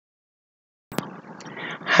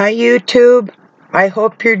Hi YouTube, I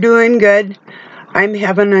hope you're doing good. I'm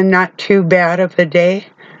having a not too bad of a day.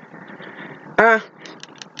 I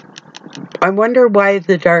wonder why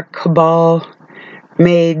the Dark Cabal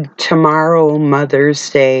made tomorrow Mother's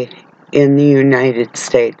Day in the United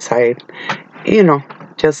States. I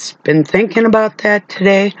just been thinking about that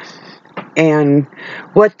today and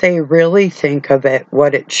what they really think of it,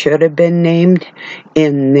 what it should have been named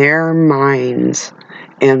in their minds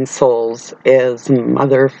and souls is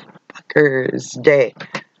Motherfuckers Day.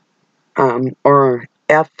 Or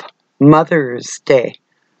F Mother's Day,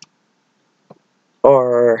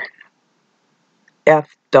 or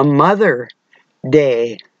F the Mother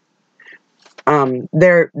Day.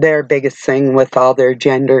 Their biggest thing with all their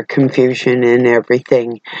gender confusion and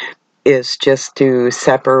everything is just to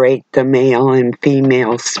separate the male and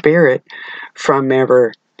female spirit from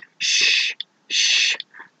ever. Shh, shh.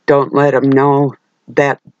 Don't let them know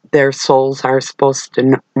that their souls are supposed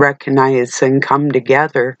to recognize and come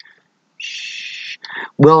together. Shh.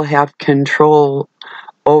 We'll have control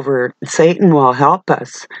over. Satan will help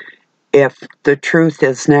us if the truth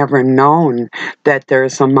is never known that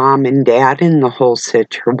there's a mom and dad in the whole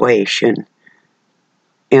situation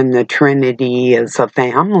and the Trinity is a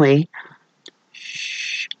family.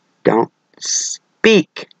 Shh, don't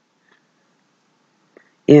speak.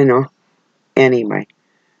 Anyway,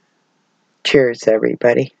 cheers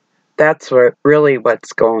everybody. That's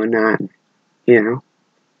what's going on. It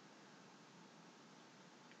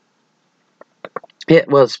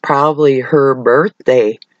was probably her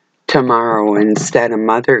birthday tomorrow instead of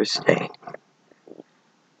Mother's Day.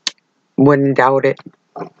 Wouldn't doubt it.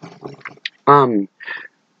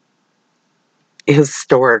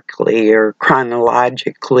 Historically or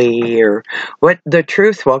chronologically, or what, the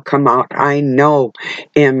truth will come out. I know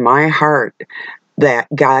in my heart that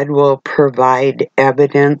God will provide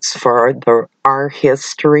evidence for our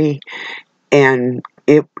history, and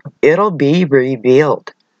it'll be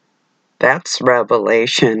revealed. That's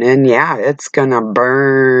revelation, and yeah, it's gonna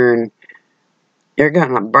burn. You're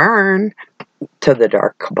gonna burn to the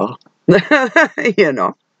Dark Cabal.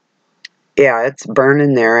 Yeah, it's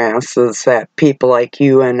burning their asses that people like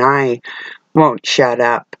you and I won't shut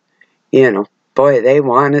up. Boy, they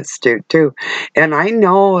want us to too. And I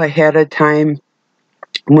know ahead of time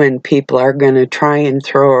when people are going to try and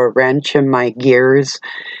throw a wrench in my gears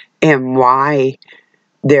and why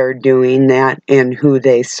they're doing that and who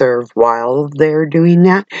they serve while they're doing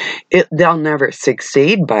that. They'll never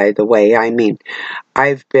succeed, by the way. I mean,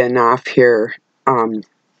 I've been off here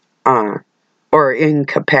or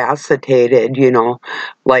incapacitated,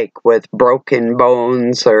 like with broken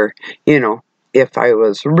bones, or, if I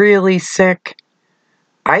was really sick,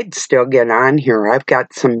 I'd still get on here. I've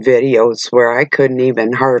got some videos where I couldn't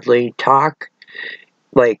even hardly talk.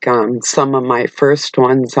 Like some of my first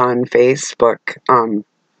ones on Facebook,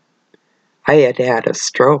 I had a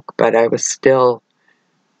stroke, but I was still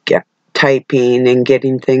typing and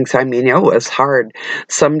getting things. I mean, it was hard.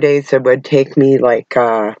 Some days it would take me like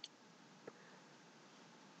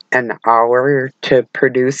an hour to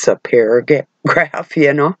produce a paragraph,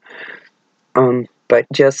 but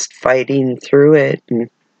just fighting through it. And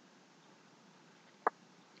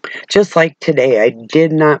just like today, I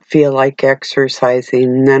did not feel like exercising,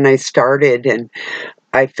 and then I started and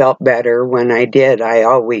I felt better when I did. I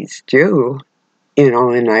always do,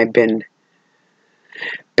 and I've been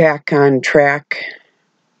back on track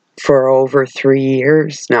for over 3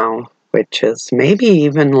 years now, which is maybe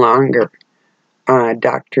even longer.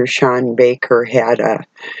 Dr. Sean Baker had a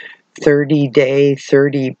 30-day,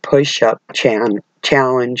 30 push-up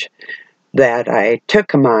challenge that I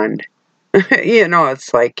took him on.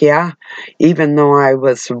 It's like, yeah, even though I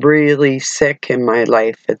was really sick in my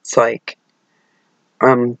life, it's like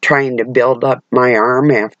I'm trying to build up my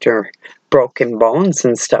arm after broken bones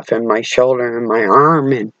and stuff in my shoulder and my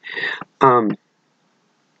arm, and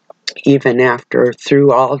even after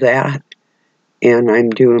through all that, and I'm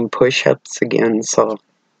doing push-ups again, so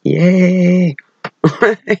yay.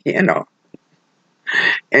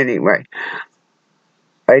 Anyway,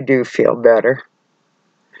 I do feel better.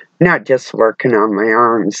 Not just working on my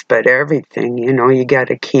arms, but everything, you got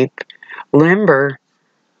to keep limber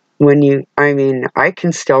I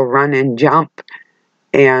can still run and jump,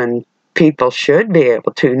 and people should be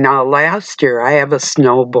able to. Now, last year, I have a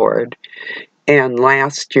snowboard, and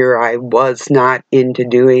last year I was not into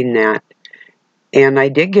doing that. And I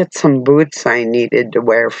did get some boots I needed to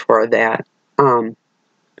wear for that.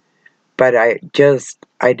 But I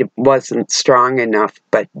wasn't strong enough.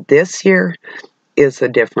 But this year is a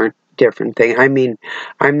different different things. I mean,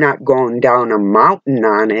 I'm not going down a mountain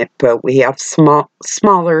on it, but we have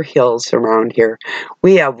smaller hills around here.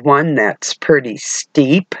 We have one that's pretty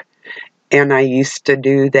steep, and I used to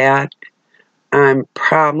do that. I'm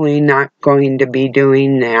probably not going to be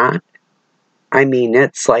doing that. I mean,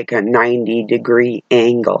 it's like a 90-degree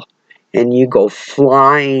angle, and you go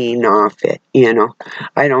flying off it, you know.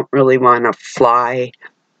 I don't really want to fly.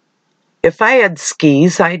 If I had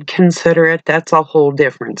skis, I'd consider it. That's a whole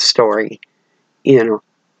different story, you know.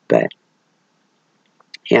 But,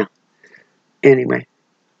 yeah. Anyway,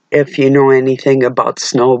 if you know anything about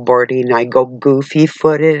snowboarding, I go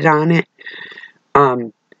goofy-footed on it.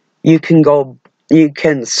 You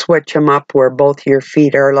can switch them up where both your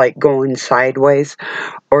feet are like going sideways,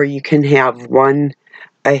 or you can have one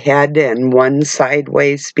ahead and one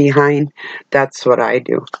sideways behind. That's what I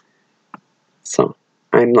do. So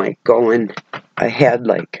I'm like going ahead,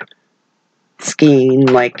 like skiing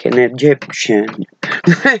like an Egyptian.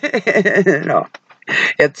 You know,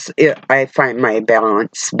 I find my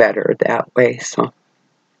balance better that way. So,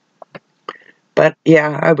 but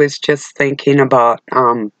yeah, I was just thinking about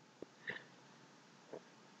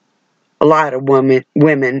a lot of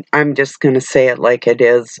women, I'm just going to say it like it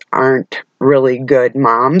is, aren't really good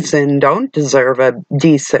moms and don't deserve a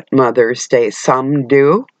decent Mother's Day. Some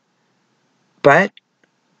do, but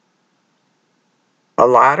a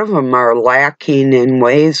lot of them are lacking in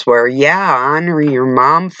ways where, yeah, honor your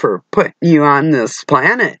mom for putting you on this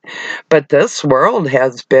planet, but this world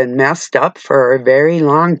has been messed up for a very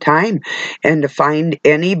long time, and to find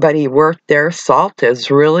anybody worth their salt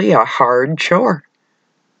is really a hard chore.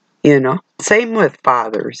 You know, same with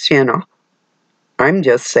fathers, you know. I'm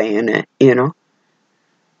just saying it, you know.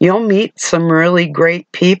 You'll meet some really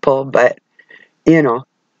great people, but, you know,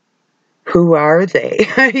 who are they?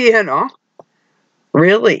 You know,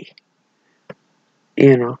 really,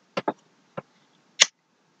 you know.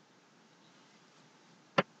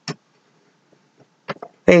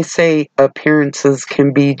 They say appearances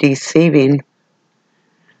can be deceiving.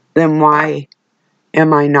 Then why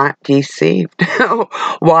am I not deceived?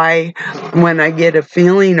 Why, when I get a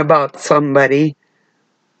feeling about somebody,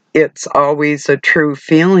 it's always a true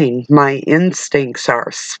feeling. My instincts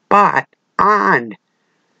are spot on.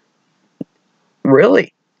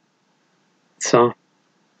 Really. So,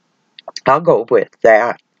 I'll go with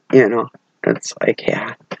that, you know. It's like,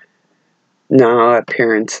 yeah. No,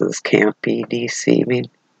 appearances can't be deceiving.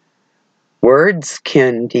 Words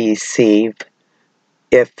can deceive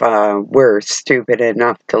if we're stupid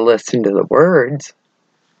enough to listen to the words,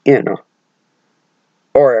 you know.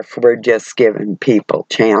 Or if we're just giving people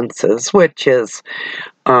chances, which is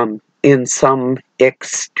in some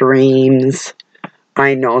extremes.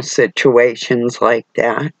 I know situations like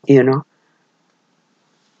that, you know.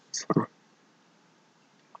 So,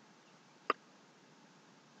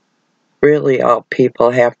 really all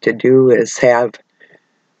people have to do is have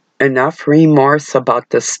enough remorse about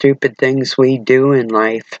the stupid things we do in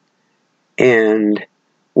life and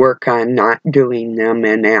work on not doing them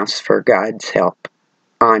and ask for God's help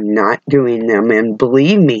on not doing them. And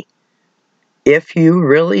believe me, if you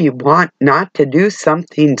really want not to do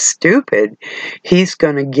something stupid, He's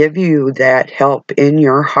going to give you that help in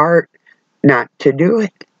your heart not to do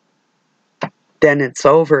it. Then it's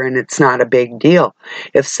over and it's not a big deal.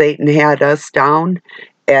 If Satan had us down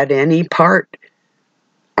at any part,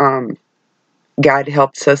 God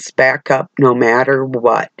helps us back up no matter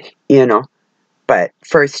what, you know. But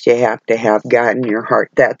first you have to have God in your heart.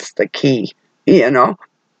 That's the key, you know.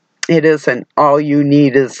 It isn't all you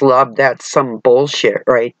need is love. That's some bullshit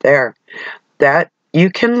right there. That you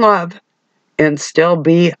can love and still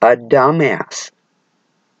be a dumbass,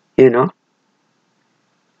 you know.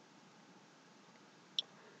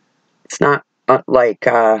 It's not like,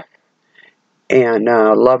 love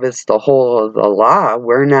is the whole of the law.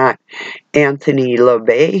 We're not Anthony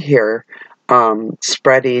LaVey here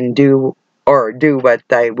spreading do what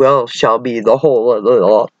thy will shall be the whole of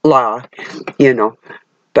the law, you know.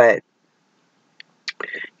 But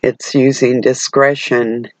it's using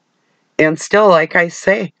discretion. And still, like I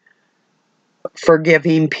say,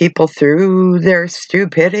 forgiving people through their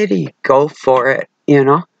stupidity. Go for it, you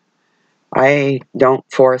know. I don't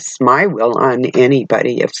force my will on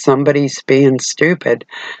anybody. If somebody's being stupid,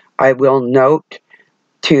 I will note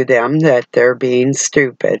to them that they're being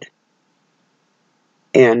stupid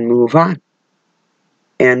and move on.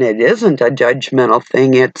 And it isn't a judgmental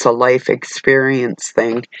thing, it's a life experience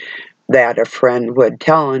thing that a friend would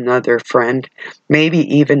tell another friend, maybe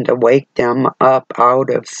even to wake them up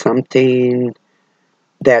out of something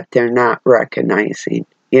that they're not recognizing.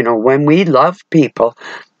 You know, when we love people,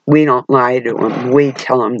 we don't lie to them. We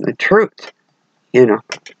tell them the truth, you know.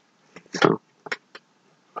 So,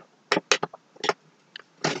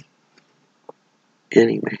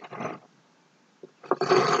 anyway.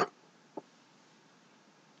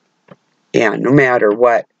 Yeah, no matter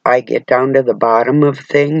what, I get down to the bottom of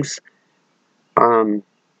things.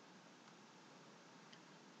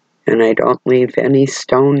 And I don't leave any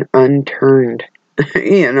stone unturned,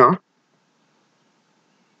 you know.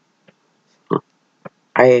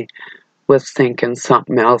 I was thinking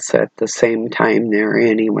something else at the same time there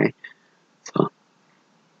anyway.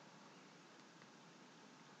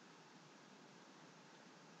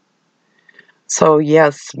 So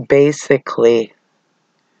yes, basically,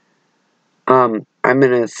 I'm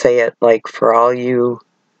going to say it like for all you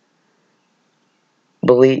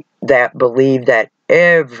believe that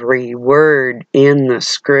every word in the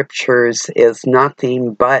scriptures is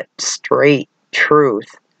nothing but straight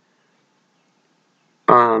truth.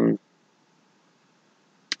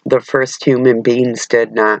 The first human beings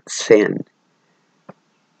did not sin.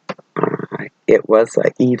 It was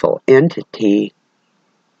an evil entity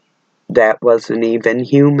that wasn't even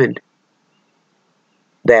human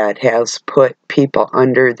that has put people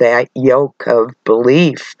under that yoke of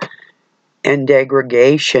belief and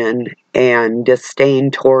degradation and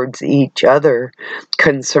disdain towards each other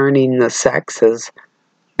concerning the sexes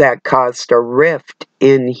that caused a rift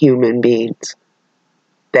in human beings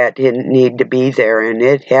that didn't need to be there, and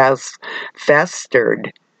it has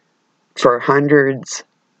festered for hundreds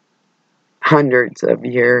of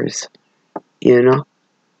years, you know.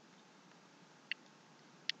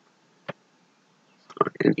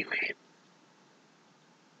 Anyway,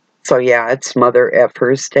 so yeah, it's Mother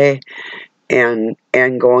Effer's Day, and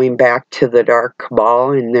going back to the dark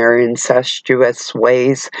cabal and their incestuous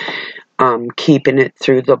ways, keeping it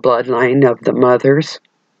through the bloodline of the mothers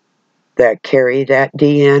that carry that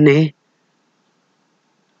DNA.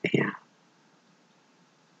 Yeah.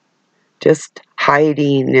 Just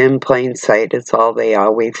hiding in plain sight is all they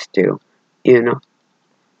always do, you know,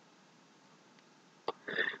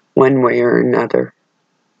 one way or another.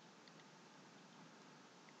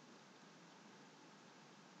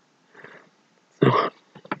 So,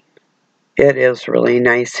 it is really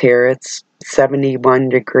nice here. It's 71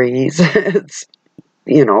 degrees. It's,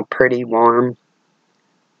 you know, pretty warm.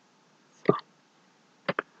 So,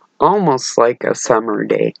 almost like a summer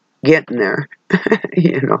day. Getting there,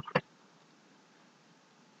 you know.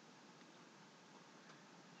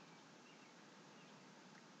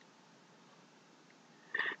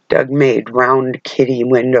 Doug made round kitty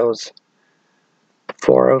windows,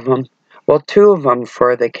 4 of them. Well, 2 of them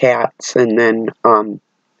for the cats, and then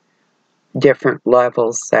different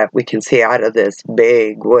levels that we can see out of this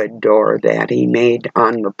big wood door that he made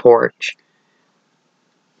on the porch.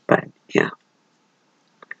 But yeah,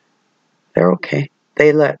 they're okay.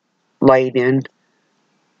 They let light in.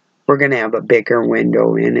 We're going to have a bigger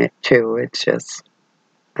window in it too. It's just,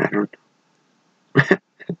 I don't know.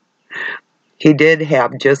 He did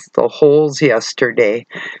have just the holes yesterday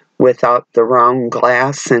without the round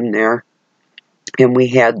glass in there. And we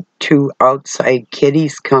had 2 outside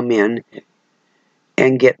kitties come in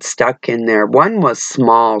and get stuck in there. One was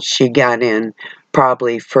small. She got in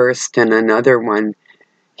probably first, and another one,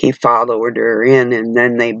 he followed her in, and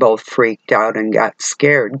then they both freaked out and got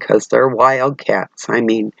scared because they're wildcats. I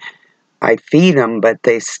mean, I feed them, but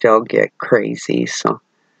they still get crazy. So,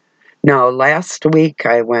 now last week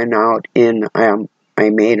I went out and I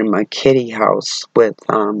made them a kitty house with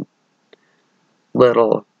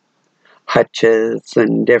little hutches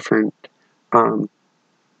and different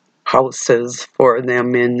houses for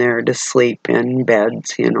them in there to sleep in,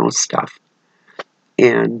 beds, you know, stuff.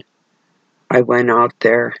 And I went out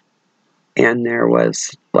there, and there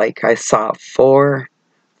was, like, I saw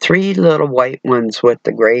 3 little white ones with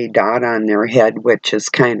the gray dot on their head, which is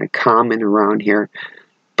kind of common around here.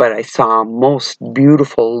 But I saw a most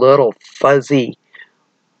beautiful little fuzzy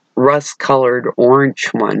rust-colored orange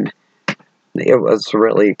one. It was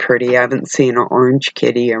really pretty. I haven't seen an orange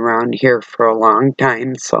kitty around here for a long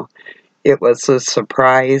time, so it was a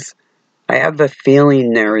surprise. I have a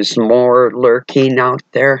feeling there's more lurking out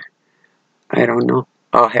there. I don't know.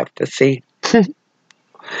 I'll have to see.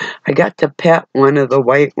 I got to pet one of the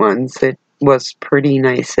white ones. It was pretty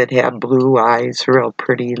nice. It had blue eyes, real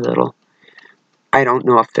pretty little. I don't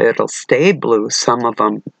know if it'll stay blue. Some of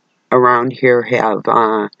them around here have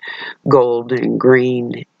gold and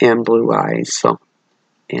green and blue eyes, so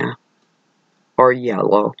yeah, or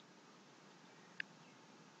yellow.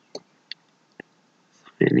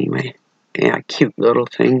 Anyway, yeah, cute little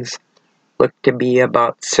things. Look to be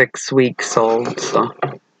about 6 weeks old, so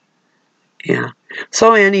yeah.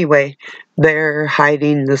 So anyway, they're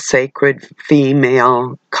hiding the sacred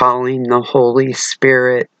female, calling the Holy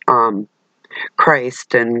Spirit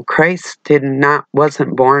Christ, and Christ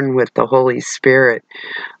wasn't born with the Holy Spirit.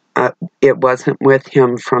 It wasn't with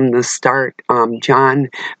him from the start. John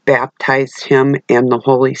baptized him, and the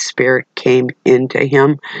Holy Spirit came into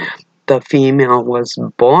him. The female was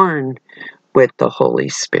born with the Holy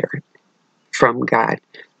Spirit from God,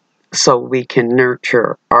 so we can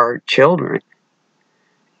nurture our children.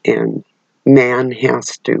 And man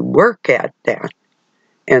has to work at that.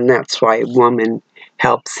 And that's why woman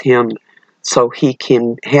helps him so he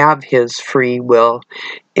can have his free will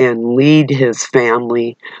and lead his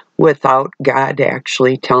family without God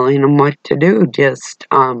actually telling him what to do. Just,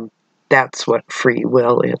 that's what free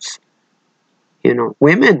will is. You know,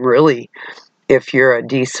 women really, if you're a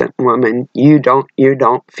decent woman, you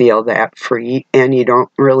don't feel that free, and you don't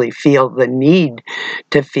really feel the need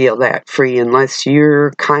to feel that free unless you're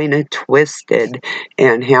kind of twisted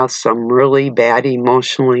and have some really bad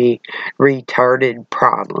emotionally retarded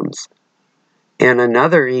problems. And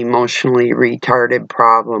another emotionally retarded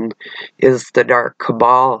problem is the dark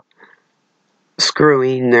cabal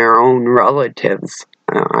screwing their own relatives.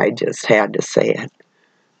 I just had to say it.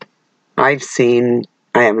 I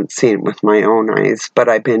haven't seen it with my own eyes, but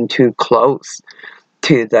I've been too close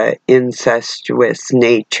to the incestuous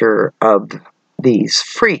nature of these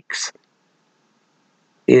freaks.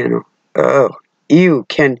 You know, oh, you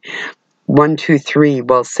can, 1, 2, 3,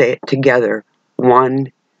 we'll say it together.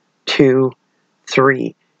 1, 2,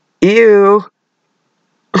 3. Ew.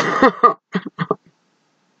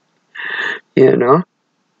 You know?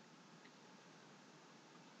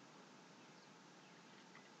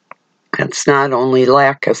 It's not only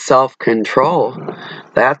lack of self-control,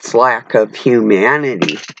 that's lack of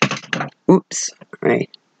humanity. Oops, I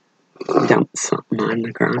dumped something on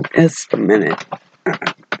the ground. Just a minute.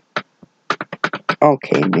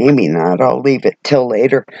 Okay, maybe not. I'll leave it till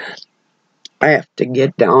later. I have to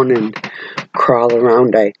get down and crawl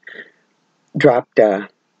around. I dropped a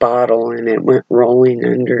bottle and it went rolling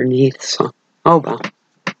underneath, so, oh well,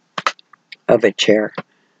 of a chair.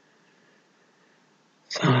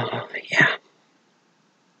 So, yeah.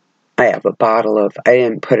 I have a bottle of, I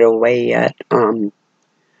didn't put it away yet,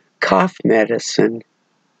 cough medicine.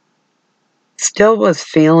 Still was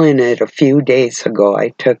feeling it a few days ago. I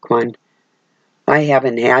took one. I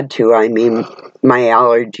haven't had to. I mean, my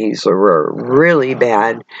allergies were really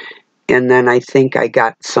bad. And then I think I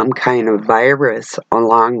got some kind of virus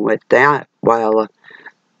along with that while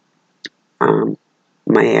my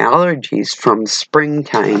allergies from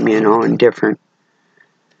springtime, you know, and different,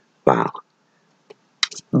 wow.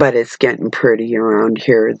 But it's getting pretty around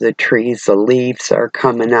here. The trees, the leaves are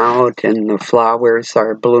coming out and the flowers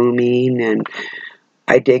are blooming. And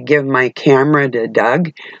I did give my camera to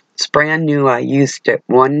Doug. It's brand new. I used it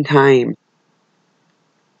one time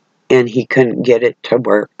and he couldn't get it to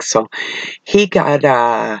work. So he got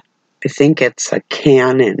I think it's a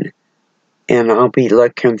Canon, and I'll be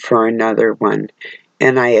looking for another one.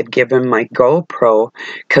 And I had given my GoPro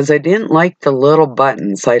because I didn't like the little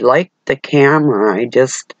buttons. I liked the camera.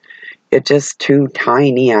 It's just too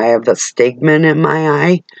tiny. I have astigmatism in my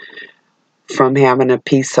eye from having a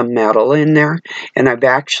piece of metal in there, and I've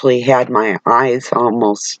actually had my eyes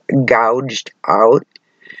almost gouged out,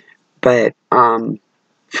 but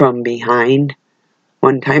from behind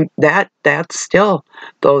one time. That's still,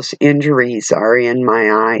 those injuries are in my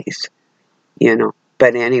eyes, you know.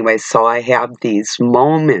 But anyway, so I have these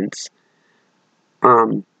moments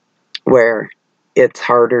where it's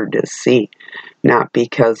harder to see, not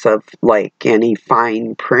because of like any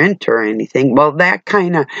fine print or anything. Well, that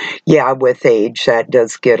kind of, yeah, with age that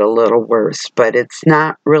does get a little worse, but it's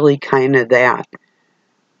not really kind of that.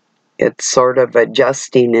 It's sort of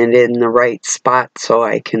adjusting it in the right spot so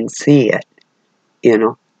I can see it, you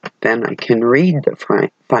know. Then I can read the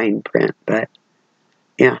fine print, but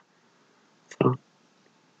yeah. So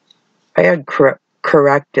I had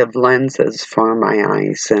corrective lenses for my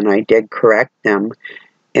eyes, and I did correct them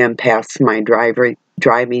and passed my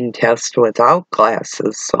driving test without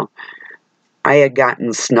glasses. So I had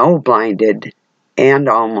gotten snow blinded and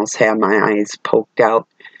almost had my eyes poked out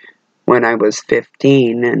when I was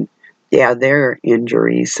 15, and yeah, they're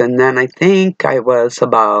injuries. And then I think I was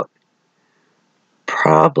about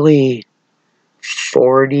probably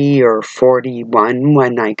 40 or 41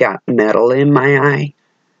 when I got metal in my eye.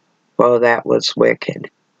 Well, that was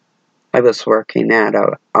wicked. I was working at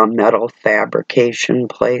a metal fabrication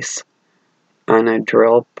place on a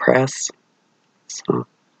drill press. So,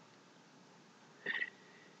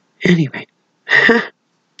 anyway.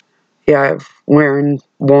 Yeah, I've worn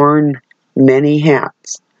many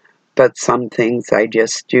hats, but some things I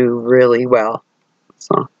just do really well.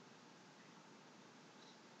 So,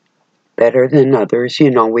 better than others. You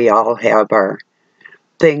know, we all have our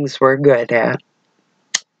things we're good at.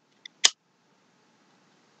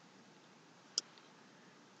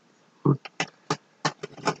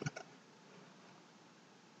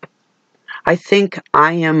 I think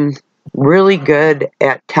I am really good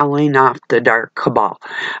at telling off the dark cabal.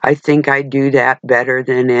 I think I do that better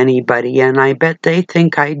than anybody, and I bet they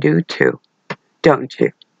think I do too. Don't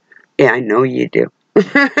you? Yeah, I know you do.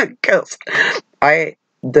 Because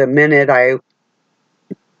the minute I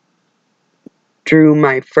drew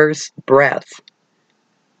my first breath,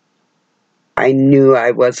 I knew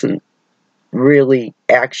I wasn't really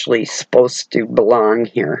actually supposed to belong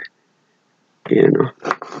here. You know,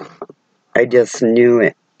 I just knew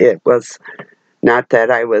it. It was not that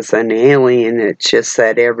I was an alien, it's just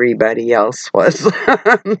that everybody else was.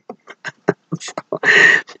 So,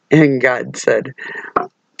 and God said,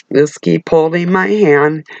 just keep holding my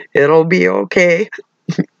hand, it'll be okay.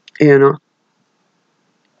 You know.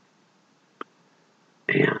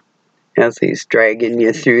 Yeah. As he's dragging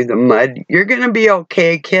you through the mud, you're gonna be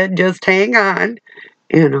okay, kid, just hang on.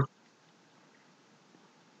 You know.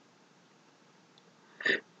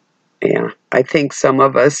 Yeah, I think some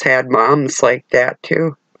of us had moms like that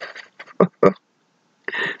too.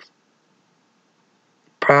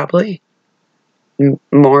 Probably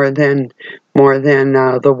more than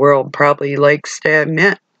the world probably likes to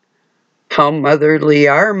admit. How motherly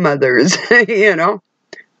are mothers, you know?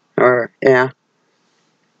 Or yeah.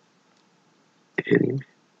 Anyway.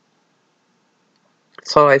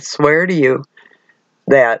 So I swear to you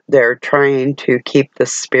that they're trying to keep the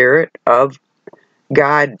spirit of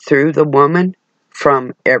God through the woman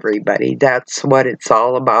from everybody. That's what it's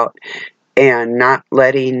all about. And not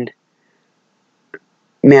letting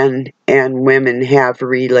men and women have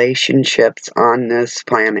relationships on this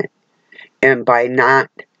planet. And by not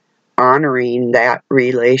honoring that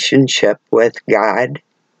relationship with God,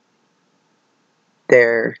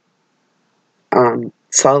 they're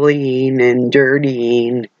sullying and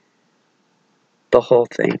dirtying the whole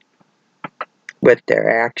thing with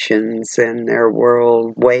their actions and their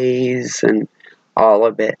world ways and all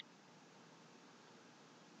of it.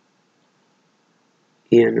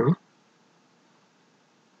 You know?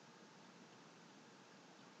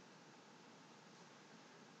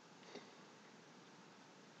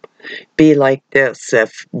 Be like this,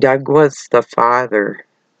 if Doug was the father,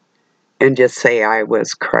 and just say I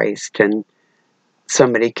was Christ, and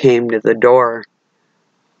somebody came to the door,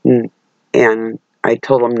 and I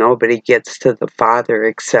told them nobody gets to the Father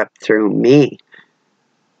except through me.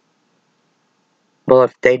 Well,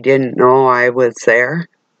 if they didn't know I was there,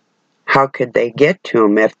 how could they get to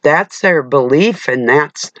him? If that's their belief and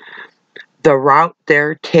that's the route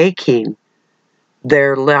they're taking,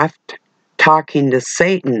 they're left talking to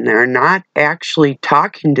Satan. They're not actually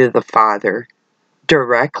talking to the Father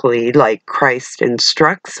directly like Christ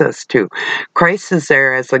instructs us to. Christ is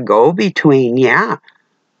there as a go-between, yeah,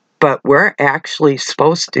 but we're actually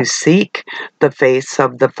supposed to seek the face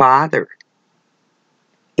of the Father,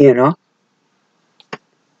 you know?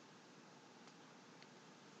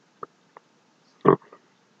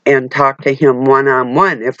 And talk to him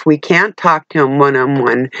one-on-one. If we can't talk to him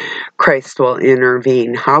one-on-one, Christ will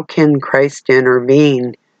intervene. How can Christ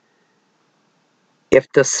intervene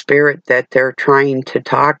if the spirit that they're trying to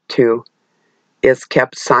talk to is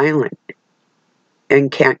kept silent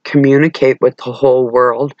and can't communicate with the whole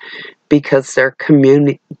world because they're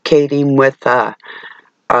communicating with a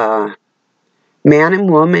man and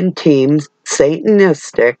woman team,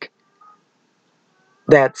 Satanistic,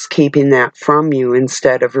 that's keeping that from you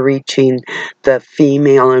instead of reaching the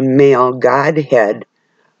female and male Godhead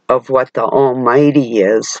of what the Almighty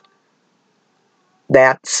is,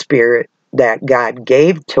 that spirit that God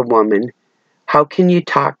gave to woman. How can you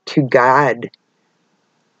talk to God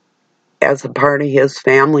as a part of his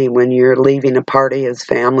family when you're leaving a part of his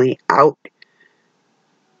family out?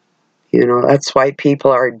 You know, that's why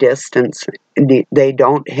people are distant. They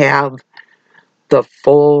don't have the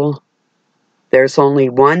full, there's only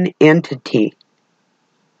one entity,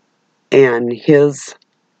 and his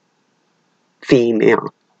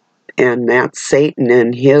female, and that's Satan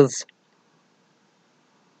and his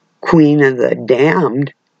queen of the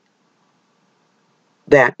damned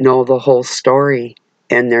that know the whole story,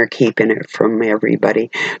 and they're keeping it from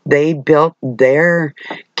everybody. They built their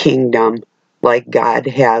kingdom like God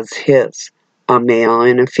has his, a male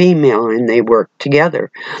and a female, and they work together.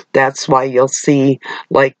 That's why you'll see,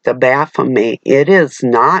 like the Baphomet, it is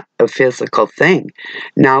not a physical thing.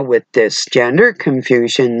 Now with this gender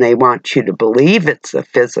confusion, they want you to believe it's a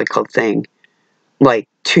physical thing, like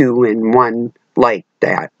two in one, like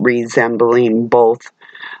that, resembling both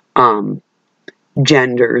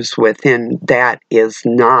genders within. That is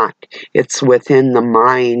not. It's within the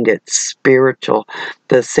mind. It's spiritual,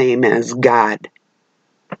 the same as God.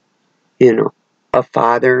 You know, a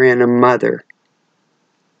father and a mother.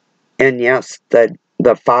 And yes, the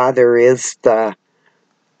Father is the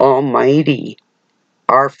Almighty.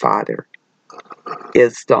 Our Father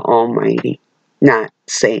is the Almighty, not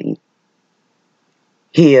Satan.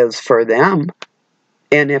 He is for them.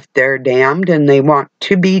 And if they're damned and they want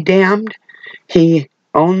to be damned, He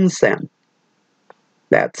owns them.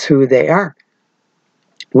 That's who they are.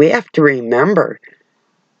 We have to remember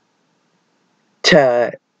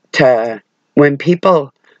to when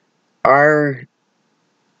people are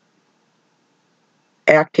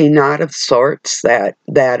acting out of sorts that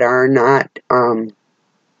are not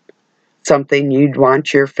something you'd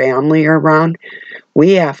want your family around,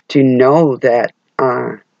 we have to know that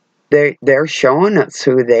they're showing us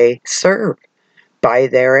who they serve by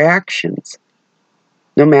their actions,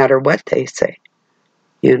 no matter what they say,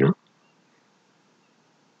 you know.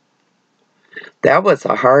 That was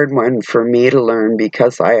a hard one for me to learn,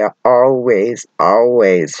 because I always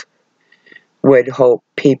would hope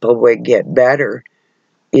people would get better,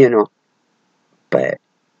 you know, but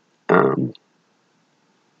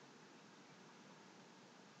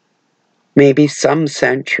maybe some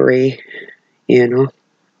century, you know,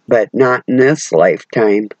 but not in this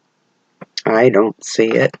lifetime. I don't see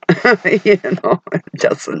it. You know, it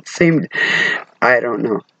doesn't seem, I don't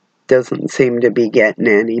know, doesn't seem to be getting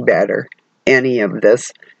any better, any of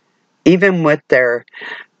this. Even with their,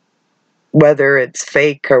 whether it's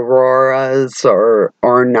fake auroras or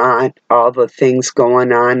not, all the things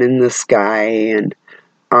going on in the sky, and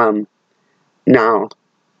now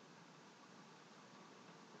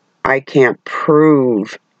I can't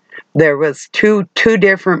prove. There was two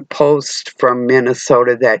different posts from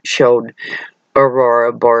Minnesota that showed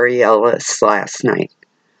aurora borealis last night.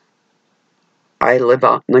 I live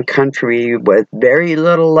out in the country with very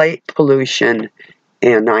little light pollution,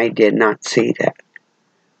 and I did not see that.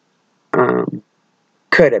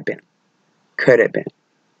 Could have been.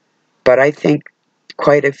 But I think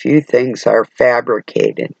quite a few things are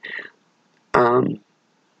fabricated.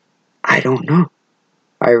 I don't know.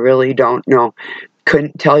 I really don't know.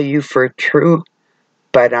 Couldn't tell you for true,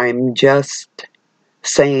 but I'm just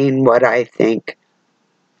saying what I think.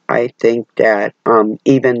 I think that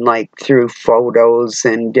even like through photos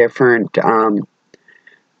and different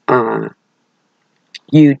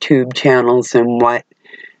YouTube channels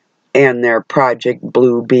and their Project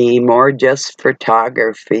Bluebeam, or just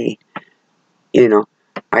photography, you know,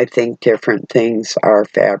 I think different things are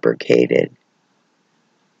fabricated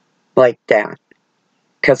like that,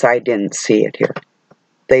 because I didn't see it here.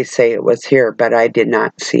 They say it was here, but I did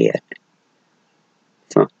not see it.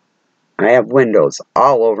 So I have windows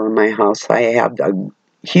all over my house. I have a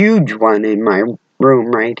huge one in my room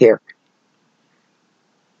right here.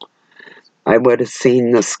 I would have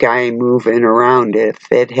seen the sky moving around if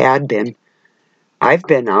it had been. I've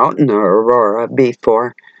been out in the aurora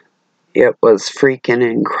before. It was freaking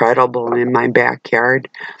incredible in my backyard.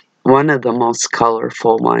 One of the most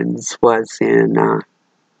colorful ones was in,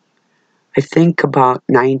 I think about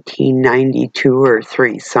 1992 or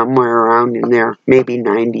 3, somewhere around in there, maybe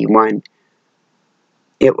 91.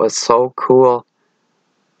 It was so cool.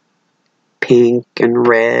 Pink and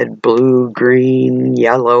red, blue, green,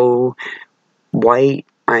 yellow, white.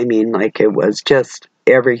 I mean, like, it was just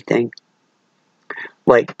everything.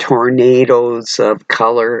 Like tornadoes of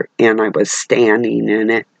color, and I was standing in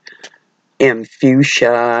it. And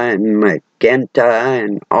fuchsia and magenta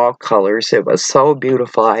and all colors. It was so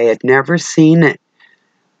beautiful. I had never seen it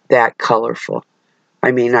that colorful.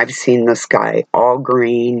 I mean, I've seen the sky all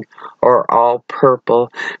green or all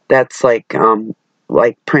purple. That's like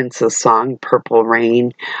Prince's song, Purple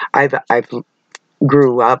Rain. I've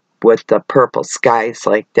grew up with the purple skies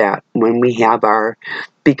like that when we have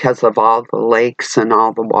because of all the lakes and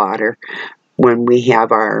all the water, when we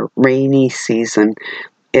have our rainy season,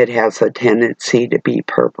 it has a tendency to be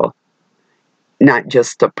purple. Not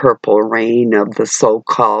just the purple rain of the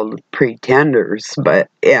so-called pretenders, but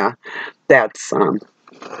yeah, that's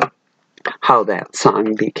how that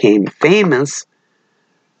song became famous,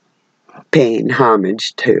 paying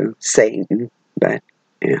homage to Satan. But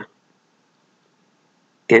yeah,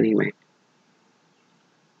 anyway.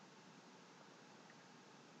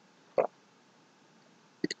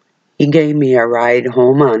 He gave me a ride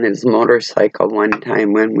home on his motorcycle one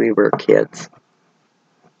time when we were kids.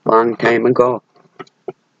 Long time ago.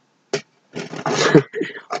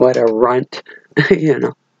 What a runt, you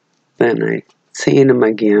know. Then I seen him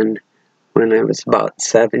again when I was about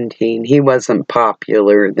 17. He wasn't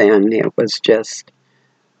popular then. It was just,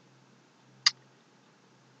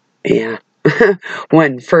 yeah.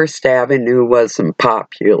 When First Avenue wasn't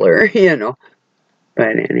popular, you know.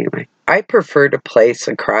 But anyway, I preferred a place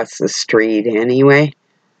across the street anyway.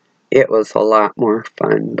 It was a lot more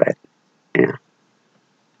fun, but yeah.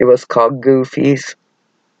 It was called Goofy's.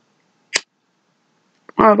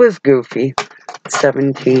 Well, it was goofy.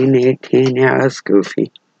 17, 18, yeah, it was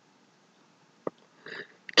goofy.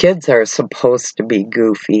 Kids are supposed to be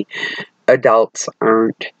goofy. Adults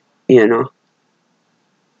aren't, you know.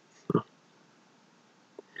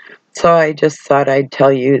 So I just thought I'd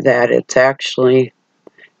tell you that it's actually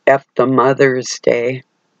the Mother's Day,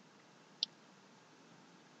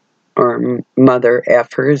 or Mother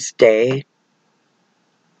Effer's Day,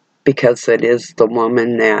 because it is the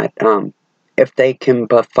woman that, if they can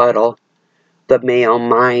befuddle the male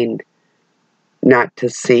mind not to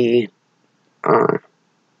see the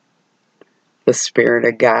Spirit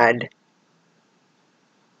of God,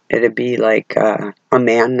 it'd be like a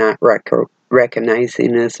man not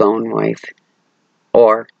recognizing his own wife,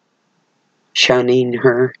 or shunning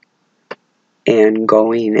her and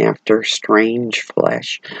going after strange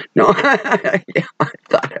flesh. No, yeah, I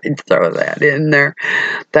thought I'd throw that in there.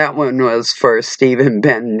 That one was for Stephen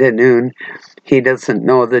Ben-Danoon. He doesn't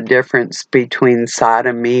know the difference between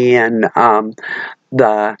sodomy and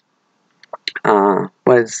the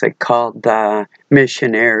what is it called? The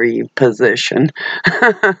missionary position.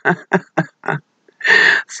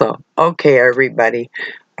 So, okay, everybody.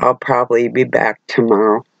 I'll probably be back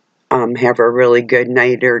tomorrow. Have a really good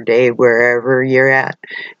night or day wherever you're at.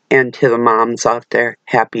 And to the moms out there,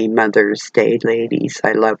 happy Mother's Day, ladies.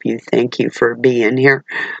 I love you. Thank you for being here.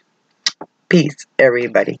 Peace,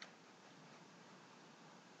 everybody.